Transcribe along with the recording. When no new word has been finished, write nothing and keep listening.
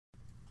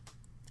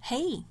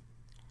Hey,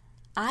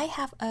 I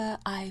have a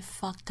I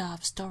fucked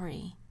up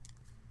story.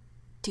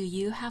 Do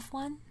you have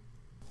one?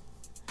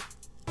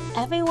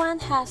 Everyone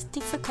has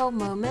difficult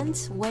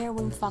moments where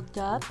we fucked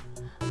up,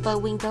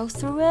 but we go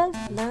through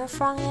it, learn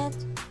from it,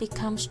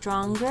 become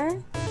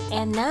stronger,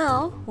 and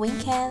now we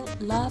can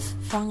love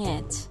from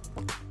it.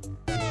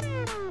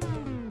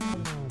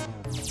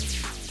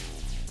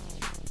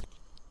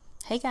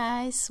 Hey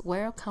guys,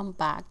 welcome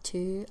back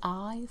to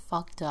I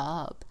Fucked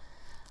Up.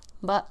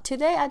 But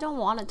today I don't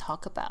want to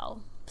talk about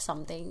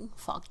something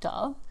fucked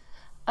up.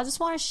 I just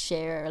want to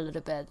share a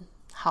little bit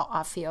how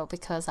I feel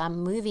because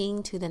I'm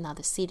moving to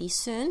another city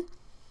soon.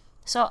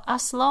 So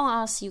as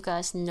long as you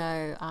guys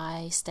know,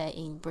 I stay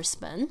in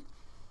Brisbane,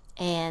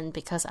 and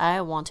because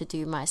I want to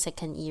do my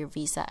second year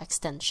visa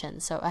extension,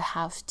 so I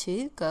have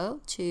to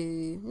go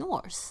to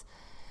North.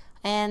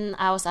 And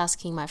I was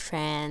asking my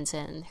friends,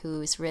 and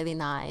who is really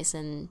nice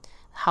and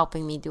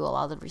helping me do a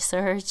lot of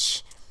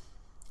research,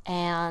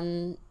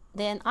 and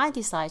then I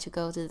decided to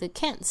go to the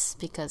Cairns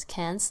because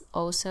Cairns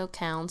also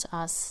counts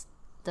as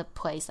the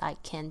place I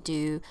can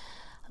do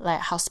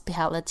like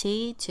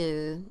hospitality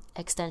to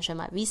extension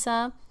my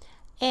visa.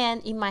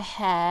 And in my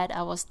head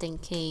I was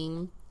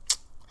thinking,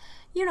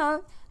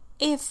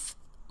 if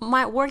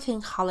my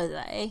working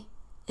holiday,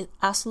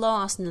 as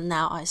long as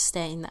now I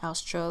stay in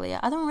Australia,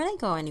 I don't really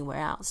go anywhere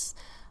else.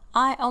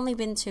 I only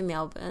been to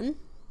Melbourne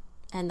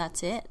and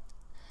that's it.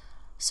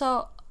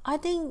 So I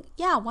think,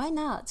 why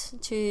not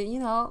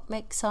to,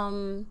 make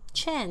some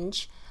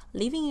change.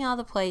 Living in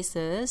other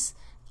places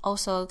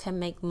also can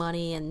make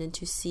money, and then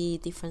to see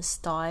different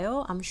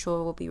style, I'm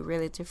sure will be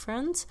really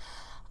different.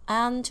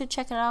 And to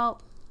check it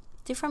out,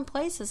 different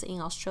places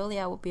in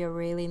Australia would be a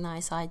really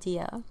nice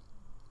idea.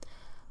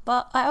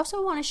 But I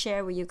also want to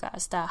share with you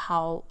guys that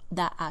how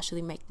that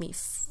actually make me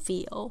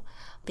feel,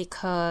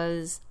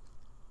 because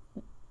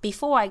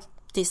before I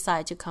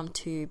decide to come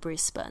to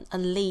Brisbane, at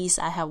least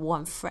I have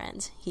one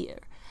friend here.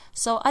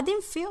 So I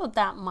didn't feel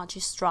that much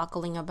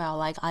struggling about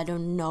like I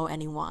don't know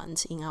anyone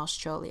in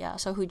Australia,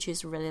 so which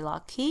is really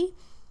lucky.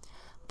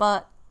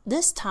 But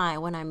this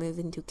time when I moved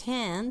into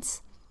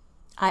Cairns,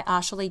 I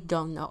actually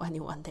don't know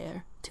anyone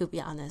there, to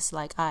be honest.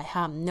 Like I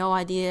have no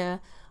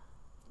idea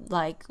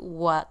like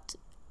what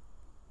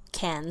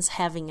Cairns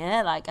having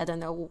it. Like I don't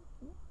know.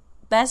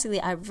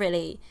 Basically, I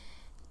really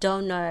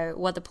don't know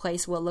what the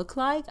place will look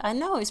like. I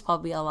know it's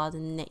probably a lot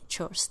of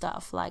nature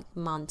stuff like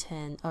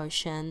mountain,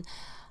 ocean.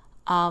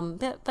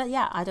 But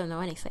I don't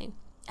know anything,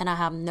 and I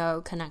have no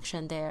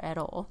connection there at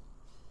all.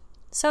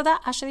 So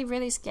that actually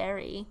really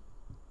scary.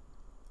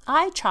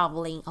 I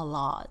traveling a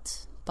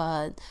lot,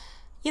 but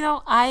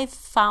I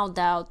found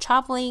out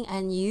traveling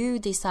and you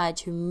decide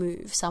to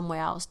move somewhere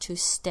else to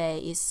stay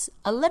is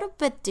a little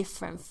bit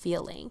different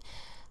feeling,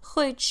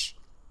 which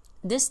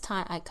this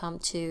time I come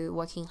to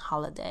working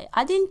holiday.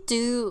 I didn't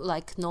do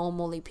like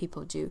normally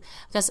people do,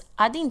 because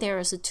I think there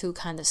is a two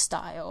kind of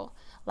style.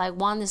 Like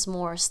one is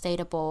more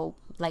stable,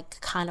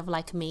 like kind of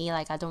like me,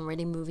 like I don't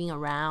really moving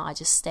around. I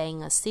just stay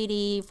in a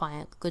city,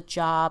 find a good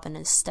job, and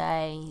then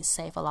stay and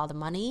save a lot of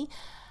money.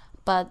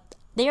 But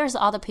there's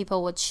other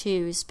people would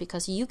choose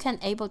because you can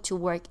able to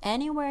work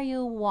anywhere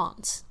you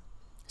want.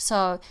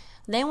 So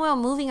then we're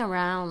moving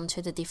around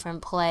to the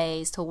different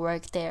place to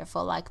work there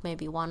for like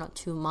maybe 1 or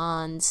 2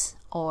 months,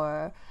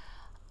 or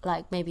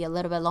like maybe a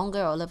little bit longer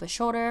or a little bit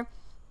shorter.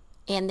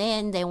 And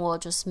then we'll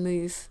just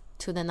move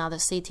to another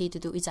city to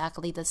do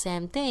exactly the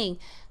same thing.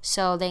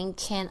 So then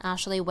can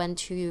actually went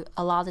to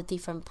a lot of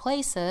different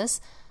places,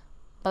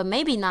 but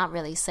maybe not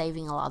really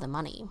saving a lot of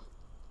money.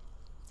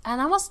 And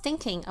I was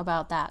thinking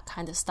about that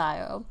kind of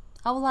style.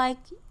 I was like,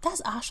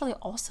 that's actually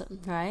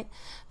awesome, right?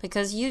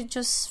 Because you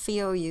just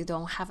feel you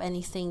don't have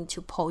anything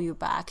to pull you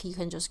back. You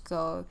can just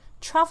go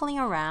traveling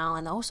around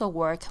and also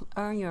work,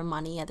 earn your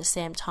money at the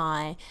same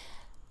time,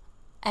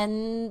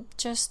 and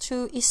just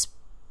to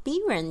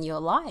experience your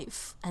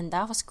life. And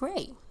that was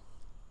great.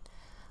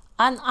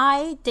 And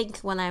I think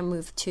when I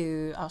moved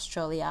to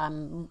Australia,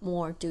 I'm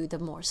more do the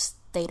more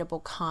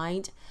stable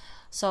kind.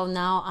 So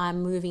now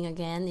I'm moving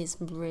again. It's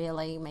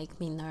really make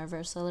me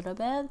nervous a little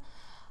bit.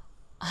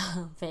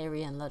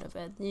 Very a little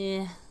bit.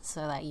 Yeah.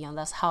 So like,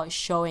 that's how it's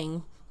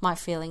showing my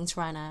feelings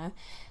right now.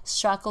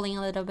 Struggling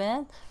a little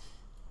bit.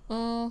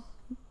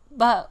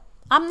 But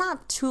I'm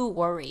not too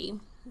worried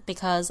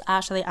because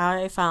actually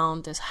I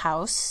found this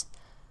house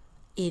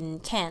in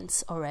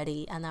Cairns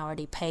already, and I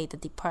already paid the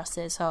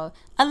deposit, so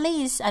at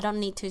least I don't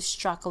need to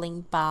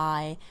struggling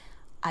by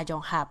I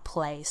don't have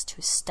place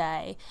to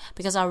stay,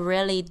 because I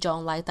really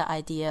don't like the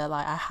idea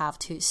like I have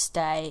to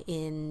stay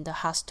in the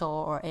hostel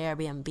or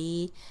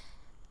Airbnb.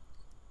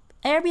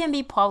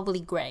 Airbnb probably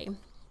great,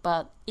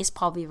 but it's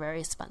probably very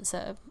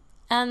expensive,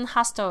 and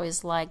hostel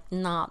is like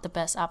not the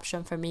best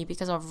option for me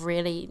because I'm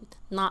really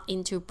not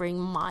into bring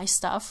my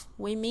stuff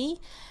with me,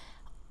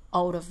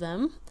 all of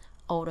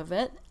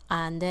it.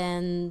 And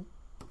then,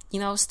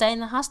 stay in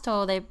the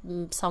hostel,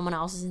 someone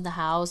else is in the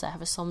house, I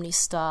have so many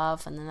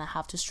stuff, and then I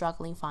have to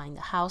struggling find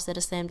the house at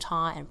the same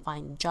time and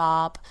find a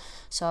job.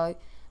 So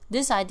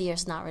this idea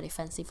is not really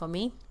fancy for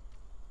me.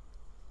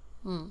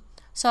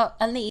 So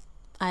at least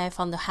I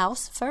found the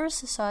house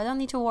first, so I don't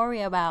need to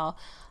worry about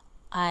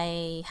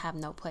I have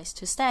no place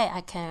to stay.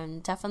 I can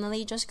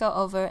definitely just go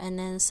over and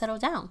then settle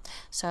down.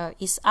 So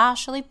it's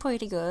actually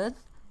pretty good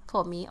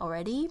for me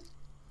already.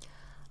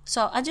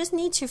 So I just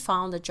need to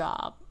find a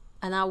job,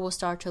 and I will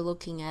start to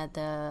looking at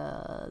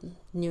the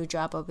new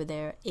job over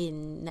there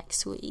in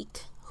next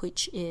week,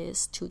 which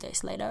is 2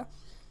 days later.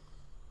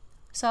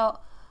 So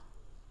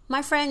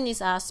my friend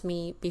is asked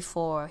me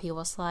before, he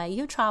was like,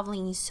 you're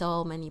traveling in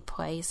so many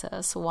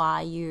places,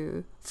 why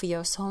you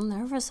feel so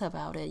nervous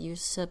about it? You're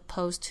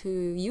supposed to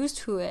used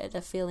to it,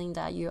 the feeling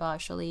that you're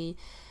actually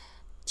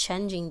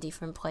changing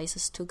different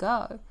places to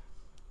go.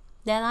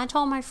 Then I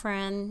told my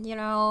friend,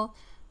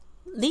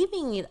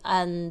 living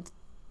in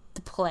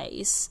the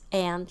place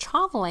and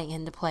traveling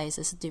in the place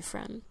is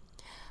different.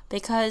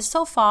 Because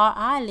so far,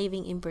 I'm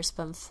living in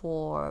Brisbane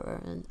for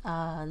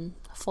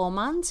 5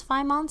 months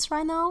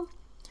right now.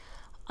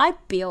 I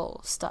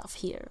build stuff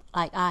here.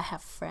 Like, I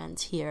have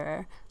friends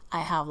here. I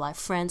have like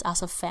friends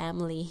as a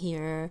family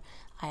here.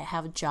 I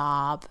have a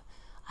job.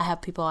 I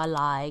have people I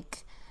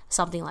like.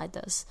 Something like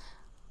this.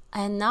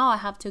 And now I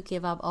have to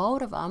give up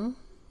all of them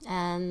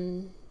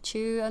and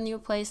to a new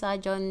place I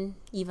don't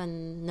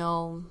even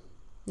know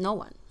no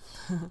one.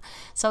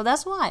 So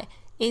that's why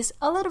it's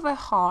a little bit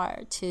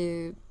hard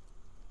to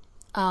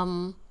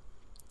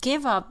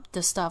give up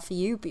the stuff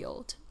you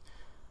build.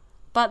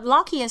 But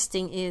luckiest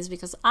thing is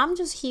because I'm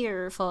just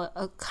here for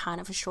a kind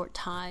of a short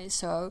time,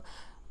 so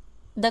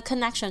the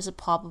connections are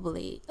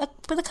probably,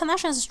 but the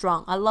connections are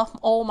strong. I love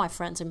all my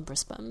friends in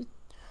Brisbane,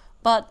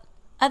 but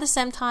at the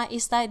same time,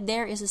 it's like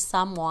there is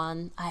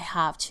someone I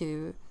have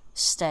to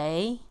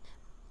stay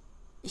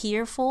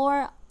here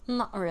for.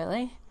 Not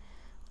really.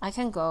 I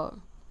can go.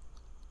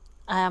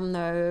 I have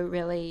no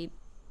really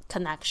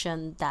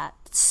connection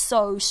that's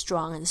so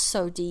strong and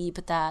so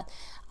deep that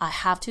I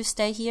have to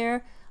stay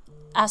here.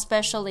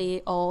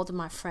 Especially all of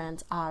my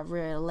friends are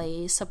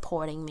really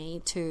supporting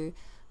me to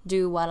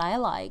do what I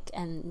like,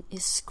 and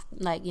it's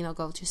like,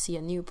 go to see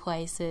a new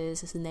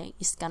places.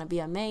 It's gonna be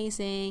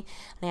amazing.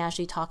 They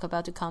actually talk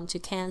about to come to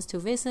Cairns to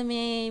visit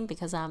me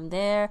because I'm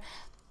there.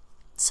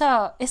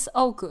 So it's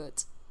all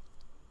good.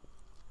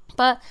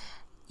 But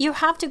you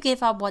have to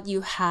give up what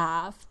you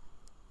have.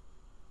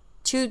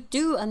 To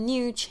do a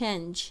new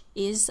change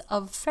is a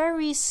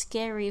very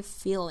scary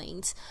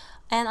feeling.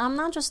 And I'm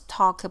not just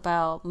talk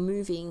about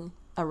moving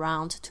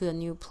around to a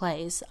new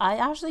place. I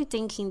actually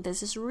thinking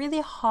this is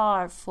really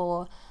hard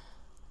for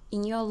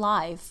in your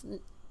life,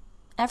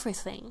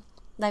 everything.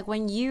 Like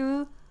when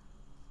you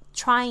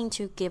trying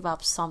to give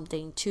up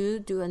something to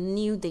do a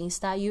new things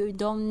that you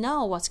don't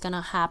know what's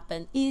gonna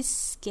happen is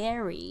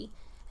scary.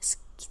 It's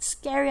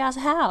scary as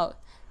hell.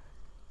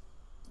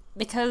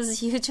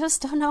 Because you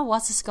just don't know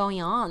what's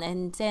going on.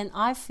 And then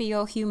I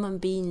feel human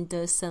being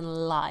doesn't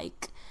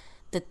like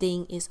the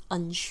thing is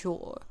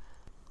unsure.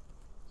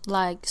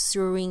 Like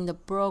during the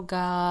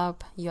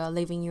breakup, you're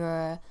leaving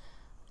your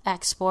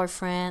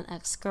ex-boyfriend,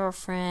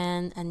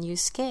 ex-girlfriend, and you're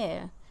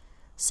scared.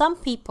 Some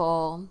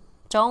people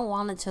don't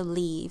want to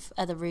leave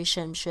at the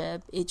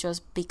relationship. It's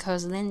just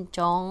because they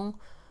don't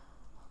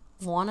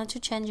want to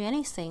change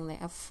anything. They're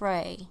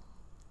afraid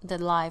that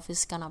life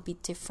is gonna be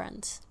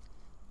different.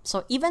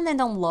 So even they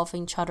don't love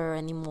each other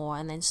anymore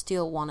and then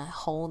still want to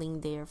hold in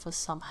there for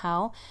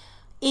somehow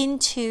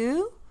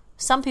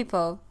some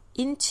people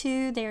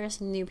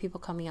there's new people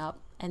coming up,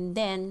 and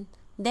then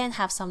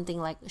have something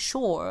like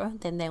sure,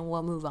 then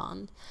we'll move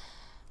on.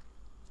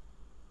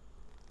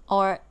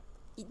 Or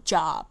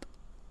job,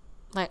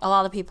 like a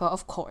lot of people,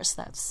 of course,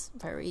 that's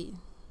very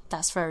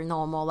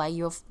normal. Like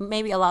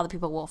maybe a lot of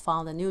people will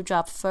find a new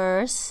job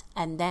first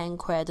and then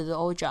quit the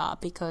old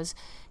job because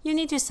you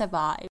need to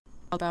survive.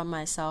 About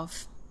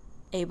myself,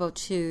 able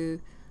to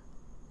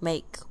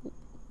make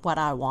what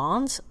I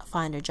want,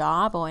 find a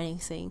job or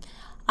anything.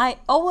 I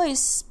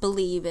always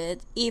believe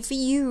it. If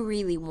you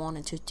really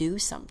wanted to do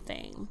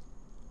something,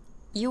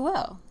 you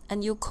will,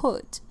 and you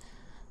could.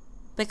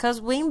 Because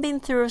we've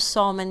been through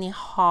so many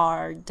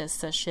hard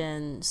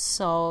decisions,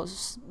 so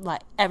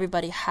like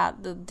everybody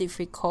had the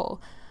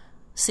difficult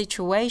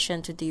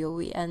situation to deal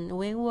with, and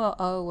we were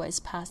always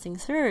passing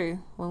through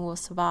when we'll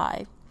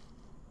survive.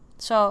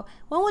 So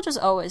we will just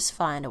always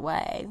find a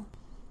way.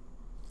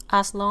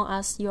 As long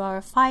as you are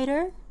a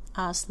fighter,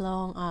 as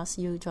long as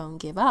you don't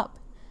give up.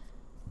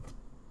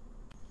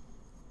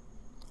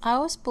 I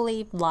always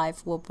believe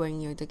life will bring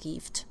you the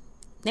gift.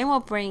 They will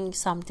bring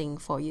something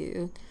for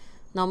you.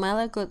 No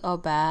matter good or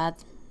bad,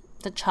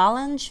 the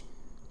challenge,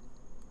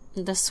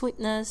 the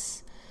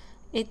sweetness,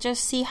 it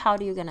just see how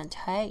you're gonna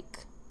take.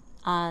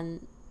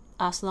 And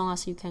as long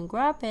as you can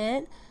grab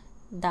it,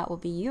 that will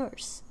be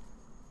yours.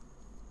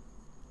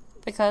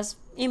 Because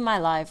in my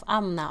life,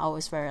 I'm not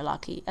always very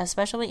lucky,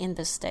 especially in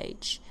this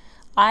stage.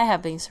 I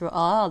have been through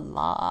a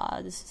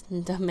lot,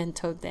 the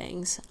mental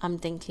things. I'm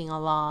thinking a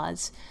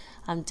lot.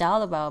 I'm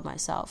doubt about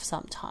myself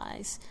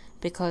sometimes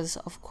because,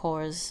 of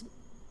course,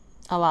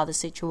 a lot of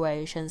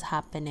situations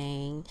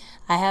happening.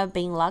 I have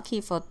been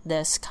lucky for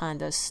this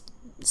kind of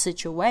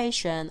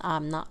situation.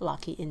 I'm not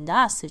lucky in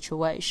that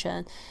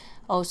situation.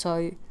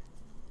 Also,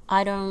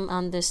 I don't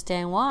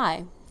understand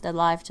why the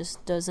life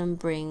just doesn't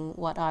bring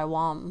what I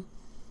want.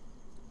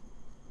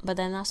 But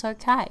then that's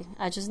okay.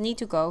 I just need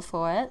to go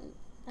for it.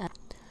 A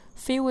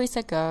few weeks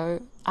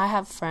ago, I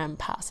have a friend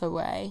pass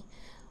away.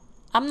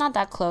 I'm not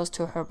that close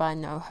to her, but I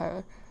know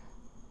her.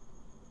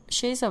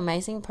 She's an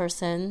amazing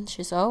person.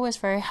 She's always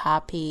very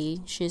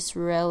happy. She's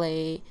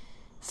really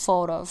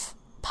full of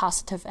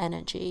positive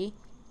energy.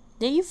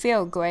 Then you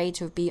feel great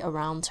to be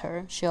around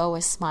her. She's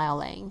always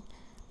smiling.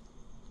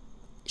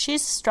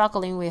 She's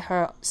struggling with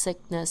her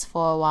sickness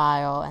for a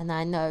while, and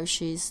I know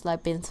she's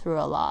been through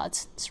a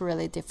lot. It's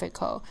really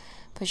difficult.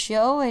 But she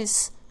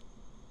always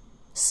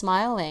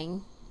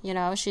smiling.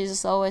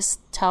 She's always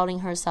telling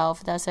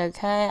herself that's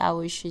okay. I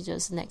wish she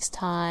just next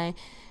time,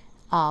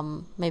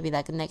 maybe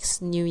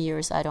next New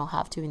Year's, I don't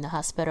have to in the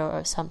hospital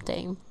or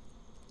something.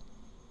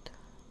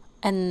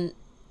 And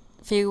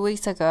a few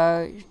weeks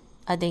ago,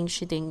 I think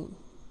she didn't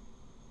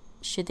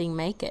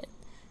make it.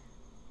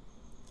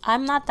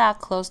 I'm not that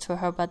close to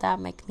her, but that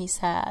makes me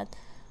sad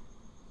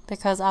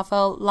because I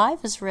felt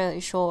life is really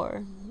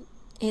short.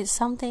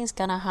 Something's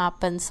gonna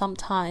happen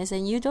sometimes,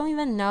 and you don't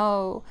even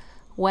know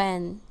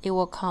when it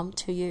will come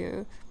to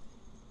you.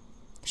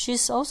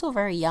 She's also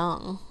very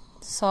young,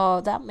 so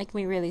that makes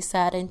me really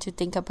sad, and to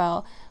think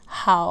about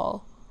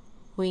how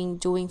we're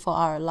doing for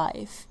our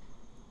life.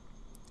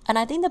 And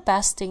I think the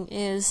best thing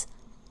is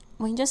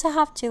we just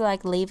have to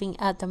living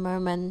at the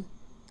moment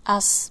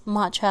as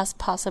much as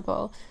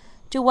possible.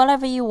 Do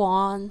whatever you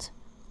want.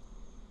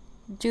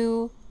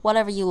 Do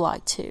whatever you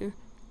like to.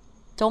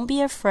 Don't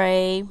be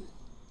afraid.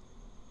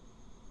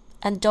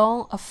 And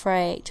don't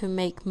afraid to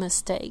make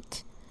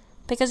mistake.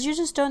 Because you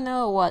just don't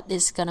know what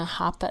is gonna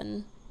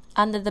happen.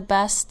 And the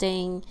best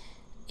thing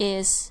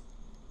is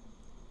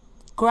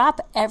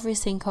grab every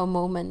single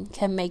moment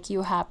can make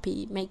you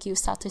happy, make you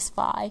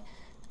satisfied,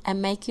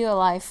 and make your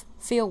life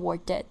feel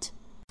worth it.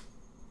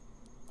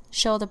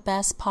 Show the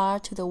best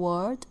part to the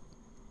world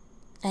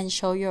and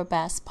show your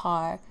best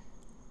part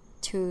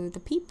to the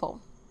people.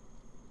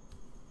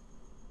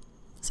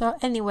 So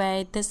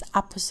anyway, this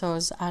episode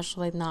is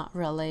actually not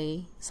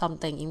really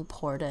something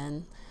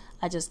important.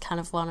 I just kind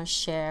of want to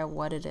share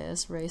what it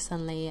is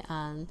recently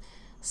and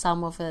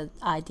some of the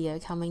idea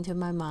coming to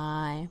my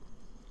mind.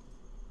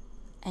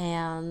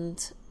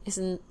 And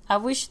I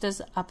wish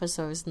this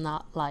episode is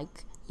not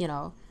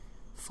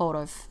full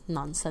of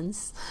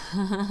nonsense.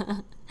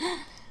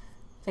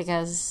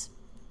 Because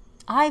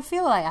I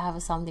feel like I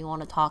have something I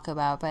want to talk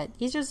about, but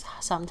it's just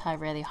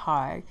sometimes really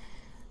hard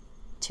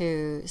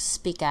to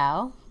speak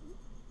out.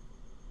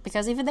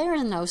 Because if there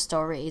is no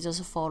story, it's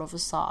just full of a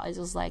thought. It's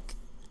just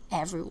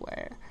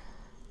everywhere.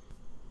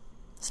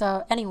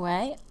 So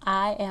anyway,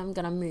 I am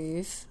gonna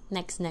move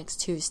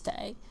next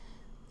Tuesday.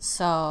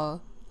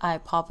 So I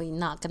probably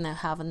not gonna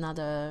have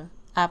another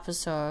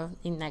episode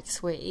in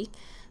next week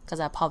because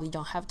I probably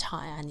don't have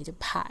time. I need to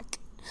pack.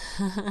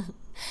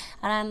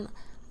 And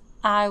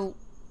I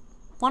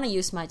want to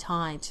use my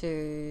time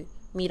to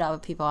meet other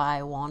people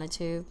I wanted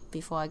to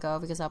before I go,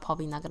 because I'm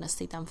probably not going to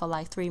see them for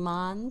 3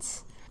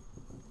 months.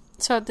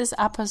 So this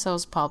episode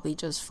is probably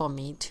just for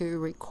me to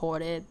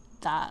record it,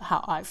 that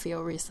how I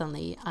feel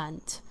recently,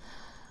 and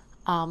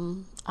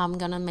I'm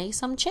going to make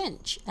some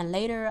change. And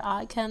later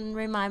I can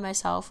remind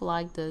myself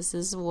this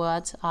is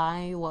what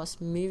I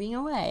was moving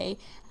away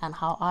and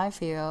how I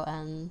feel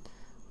and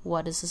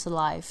what is this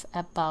life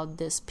about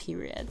this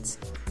period.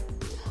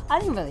 I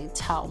didn't really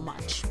tell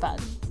much,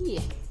 but yeah,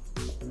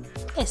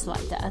 it's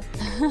like that.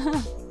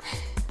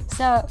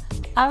 So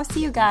I'll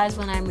see you guys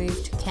when I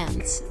move to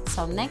Kent.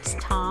 So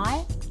next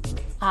time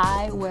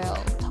I will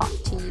talk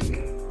to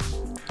you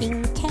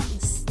in Kent.